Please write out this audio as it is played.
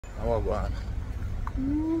How about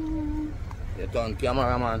you done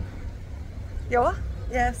cameraman? You what?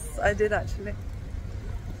 Yes, I did actually.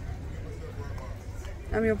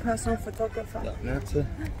 I'm your personal photographer. Yeah, that's it.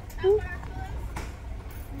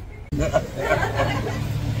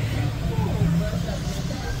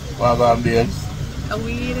 What about babes? A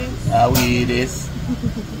weedest. Weedies.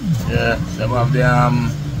 Yeah, some of what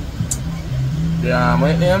them? Yeah,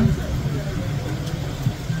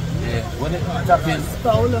 what it top is?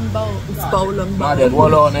 Bowl and bowl. Bowl and bowl. Mother,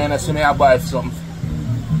 roll out there and see me I buy something.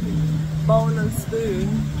 Bowl and spoon.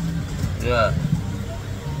 Yeah.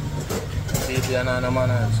 See if you're not the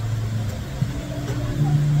manners.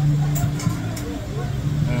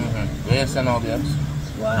 Where you say now, babes?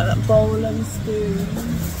 What? Bowl and spoon.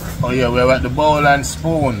 Oh yeah, we're at the bowl and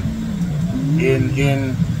spoon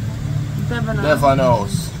in Devon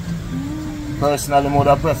house. Personally, I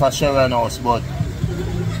would prefer Sharon house, but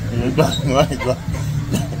you don't know it go.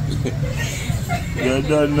 You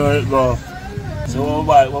don't know it go. So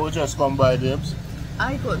what we just come by, babes?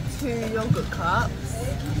 I got 2 yogurt cups.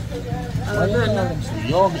 And I don't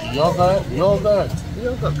know. Yogurt?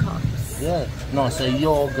 Yogurt cups. Yeah. No, say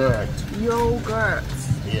yogurt. Yogurt.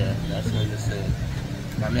 Yeah, that's what you say.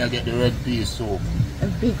 Now me I get the red pea soup. A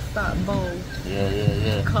big fat bowl.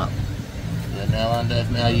 Yeah. Cup. Yeah, now I wonder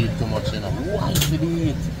if I eat too much, you know. Why did he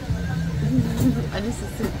eat? And this is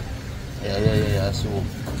soup. Yeah, soup.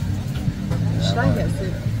 Should I get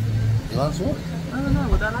soup? You want soup? I don't know,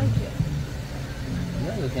 would I like it?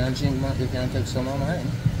 Yeah, you can drink, you can take some of mine.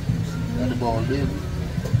 And the bowl, baby.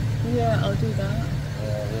 Yeah, I'll do that.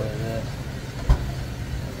 Yeah.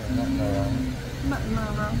 Nothing around. Nothing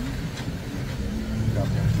around. Look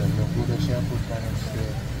good as you put on it.